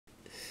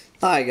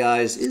Hi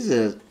guys, this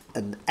is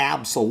an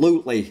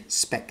absolutely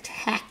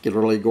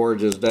spectacularly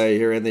gorgeous day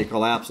here in the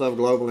collapse of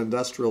global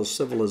industrial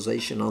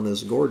civilization on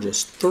this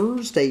gorgeous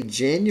Thursday,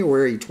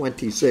 January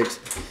 26,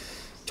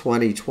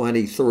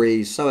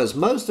 2023. So as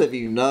most of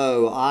you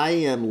know, I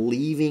am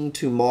leaving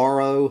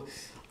tomorrow.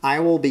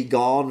 I will be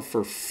gone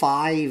for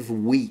 5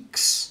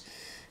 weeks,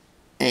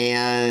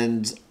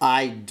 and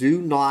I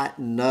do not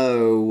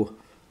know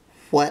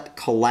what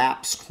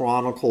Collapse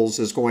Chronicles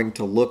is going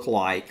to look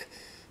like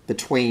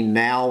between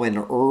now and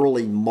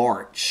early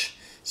March.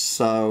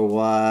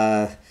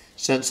 So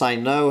since I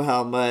know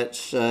how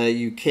much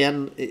you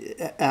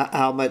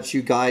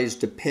guys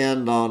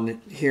depend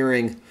on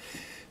hearing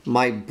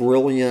my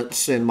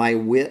brilliance and my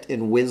wit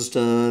and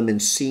wisdom and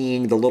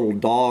seeing the little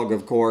dog,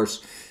 of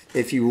course,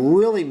 if you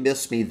really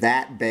miss me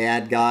that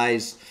bad,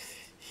 guys,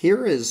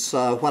 here is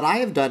what I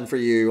have done for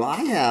you.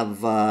 I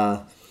have,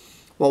 well,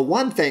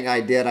 one thing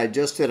I did, I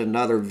just did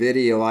another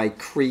video. I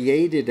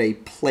created a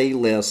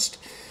playlist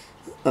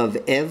of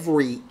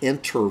every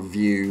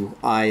interview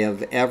I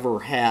have ever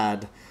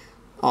had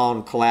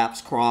on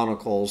Collapse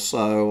Chronicles.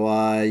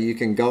 So you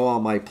can go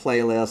on my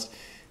playlist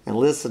and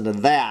listen to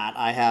that.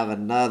 I have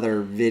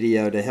another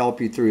video to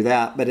help you through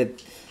that.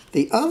 But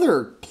the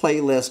other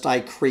playlist I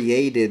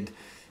created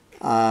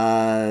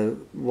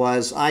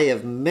was, I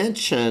have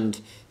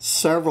mentioned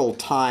several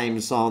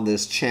times on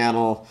this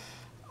channel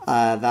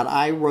that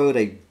I wrote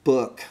a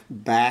book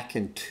back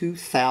in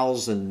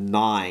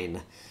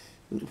 2009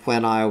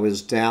 when I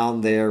was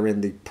down there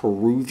in the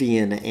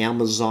Peruvian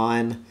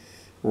Amazon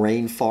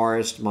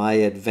rainforest, my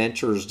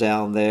adventures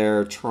down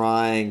there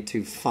trying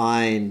to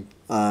find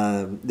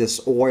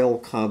this oil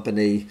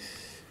company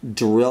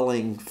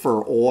drilling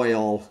for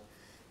oil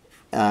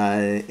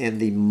along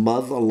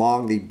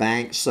the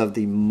banks of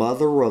the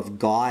Mother of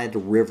God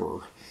River.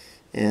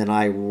 And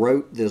I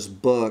wrote this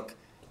book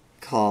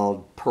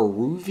called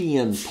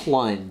Peruvian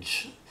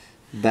Plunge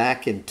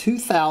back in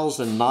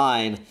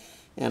 2009.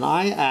 And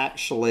I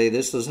actually,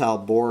 this is how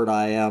bored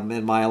I am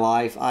in my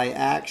life, I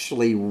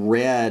actually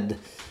read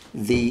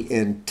the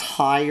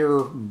entire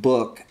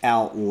book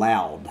out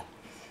loud.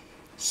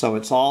 So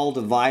it's all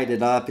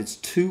divided up. It's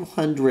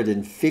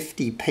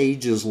 250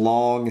 pages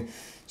long.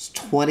 It's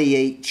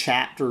 28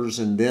 chapters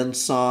and then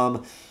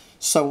some.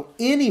 So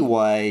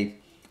anyway,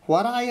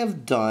 what I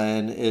have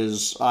done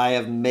is I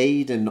have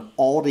made an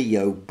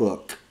audio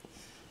book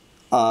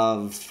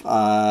of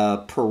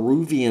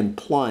Peruvian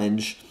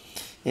Plunge.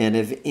 And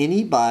if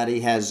anybody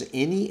has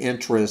any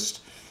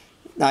interest,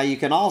 now you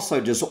can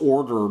also just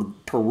order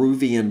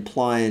Peruvian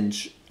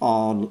Plunge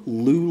on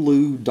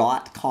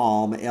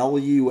lulu.com,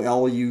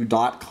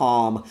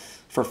 Lulu.com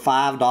for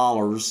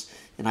 $5.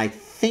 And I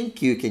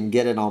think you can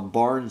get it on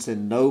Barnes &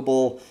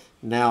 Noble.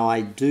 Now, I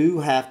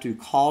do have to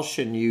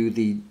caution you,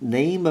 the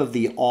name of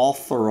the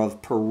author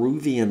of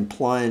Peruvian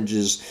Plunge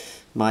is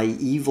my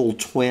evil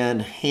twin,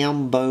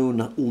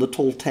 Hambone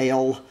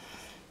Littletail.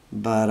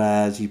 But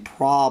as you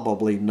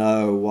probably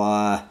know,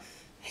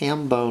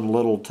 Hambone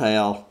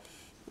Littletail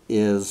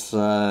is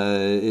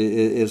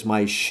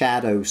my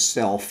shadow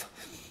self.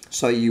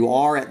 So you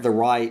are at the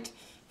right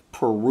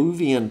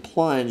Peruvian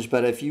Plunge.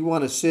 But if you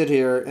want to sit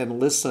here and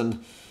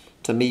listen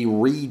to me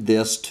read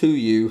this to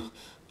you,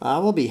 I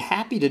will be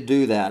happy to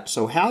do that.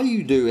 So how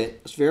you do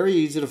it, it's very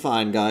easy to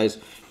find, guys,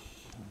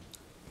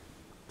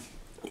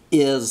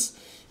 is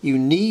you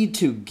need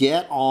to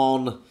get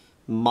on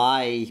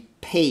my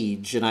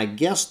page, and I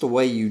guess the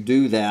way you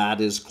do that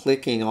is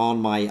clicking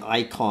on my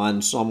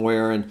icon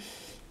somewhere. And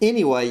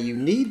anyway, you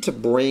need to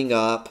bring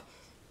up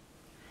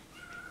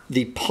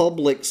the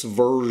public's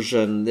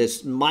version.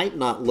 This might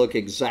not look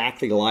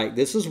exactly like,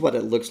 this is what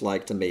it looks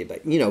like to me,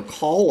 but you know,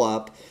 call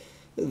up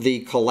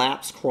the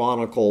Collapse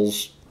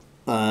Chronicles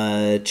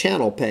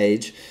channel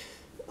page,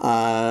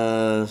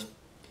 and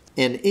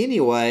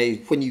anyway,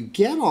 when you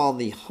get on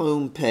the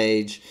home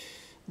page,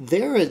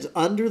 there is,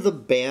 under the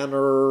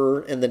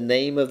banner and the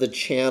name of the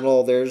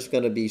channel, there's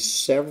going to be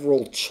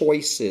several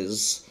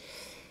choices.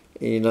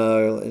 You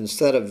know,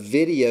 instead of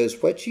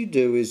videos, what you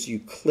do is you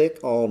click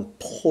on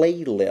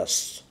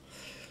playlists.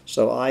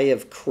 So I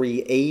have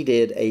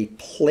created a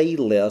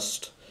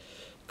playlist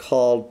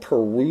called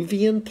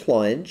Peruvian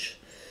Plunge.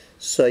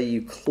 So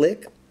you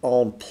click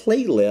on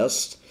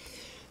playlist,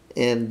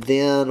 and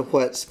then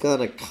what's going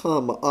to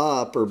come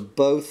up are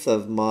both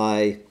of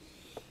my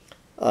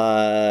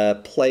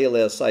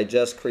playlists I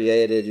just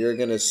created. You're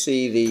going to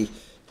see the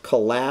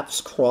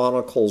Collapse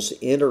Chronicles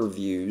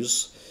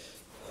interviews,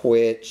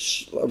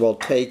 which will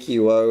take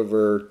you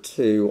over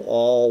to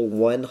all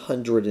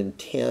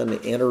 110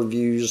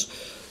 interviews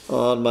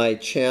on my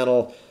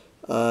channel.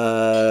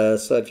 So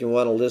if you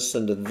want to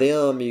listen to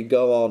them, you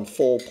go on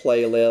full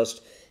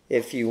playlist.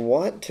 If you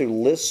want to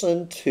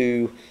listen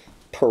to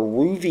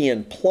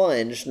Peruvian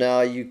Plunge, now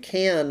you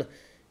can,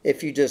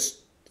 if you just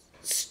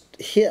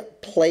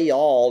hit play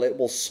all, it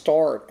will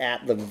start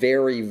at the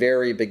very,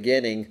 very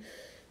beginning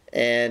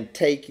and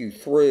take you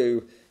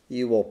through.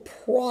 You will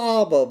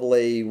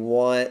probably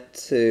want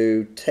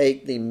to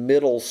take the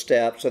middle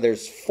step. So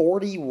there's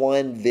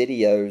 41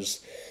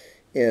 videos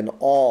in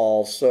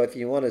all. So if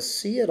you want to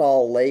see it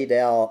all laid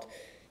out,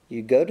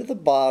 you go to the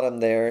bottom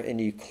there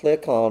and you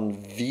click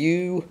on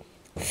View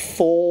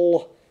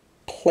Full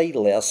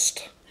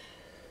Playlist.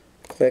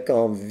 Click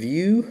on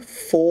View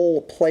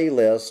Full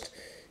Playlist,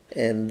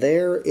 and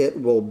there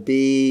it will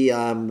be.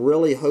 I'm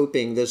really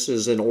hoping this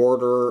is in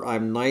order.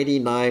 I'm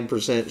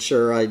 99%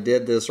 sure I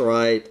did this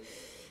right.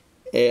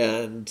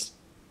 And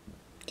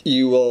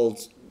you will,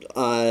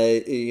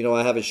 you know,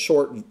 I have a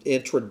short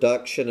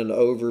introduction and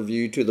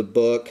overview to the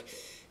book,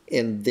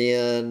 and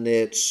then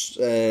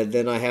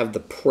then I have the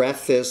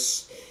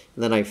preface,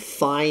 and then I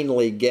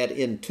finally get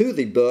into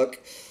the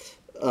book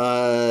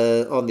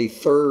on the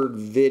third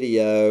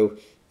video,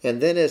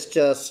 and then it's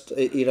just,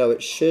 you know,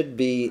 it should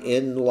be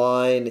in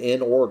line,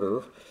 in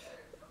order,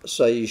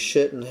 so you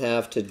shouldn't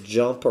have to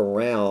jump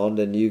around,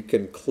 and you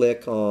can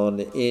click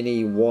on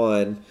any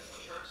one.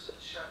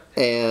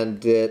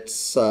 And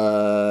it's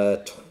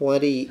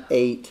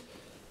 28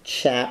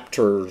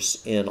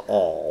 chapters in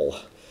all.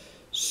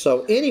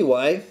 So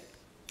anyway,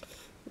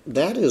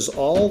 that is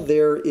all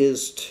there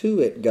is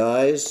to it,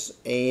 guys.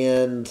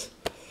 And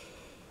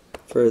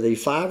for the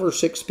 5 or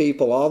 6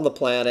 people on the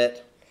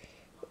planet,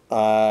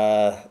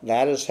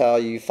 that is how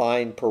you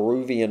find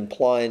Peruvian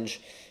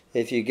Plunge.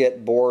 If you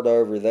get bored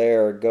over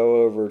there,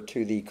 go over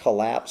to the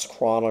Collapse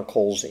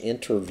Chronicles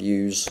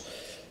interviews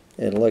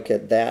and look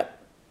at that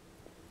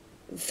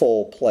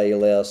full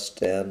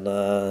playlist, and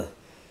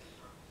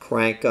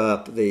crank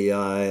up the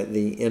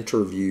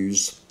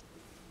interviews.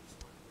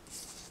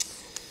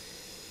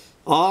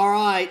 All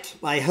right,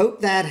 I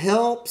hope that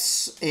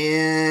helps,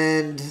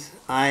 and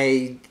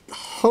I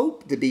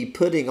hope to be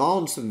putting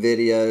on some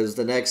videos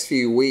the next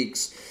few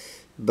weeks,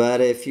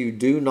 but if you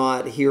do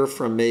not hear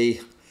from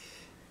me,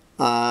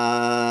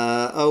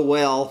 oh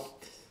well.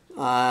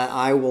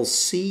 I will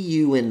see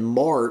you in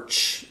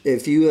March.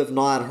 If you have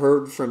not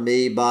heard from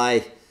me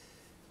by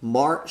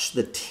March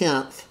the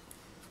 10th,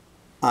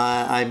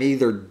 I'm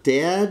either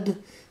dead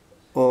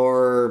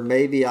or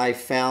maybe I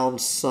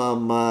found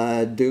some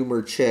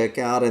doomer chick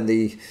out in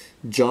the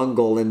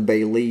jungle in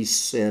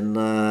Belize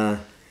and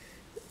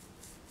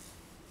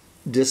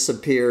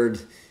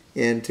disappeared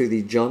into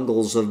the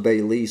jungles of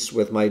Belize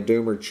with my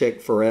doomer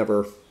chick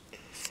forever.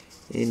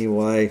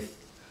 Anyway,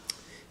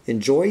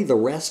 enjoy the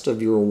rest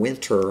of your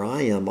winter.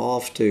 I am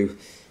off to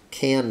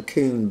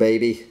Cancun,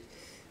 baby,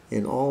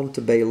 and on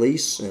to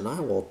Belize, and I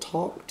will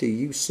talk to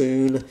you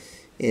soon.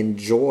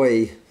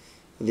 Enjoy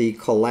the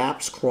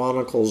Collapse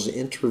Chronicles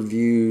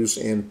interviews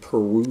and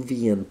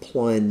Peruvian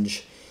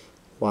Plunge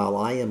while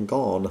I am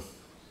gone.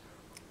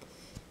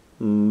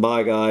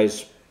 Bye,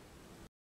 guys.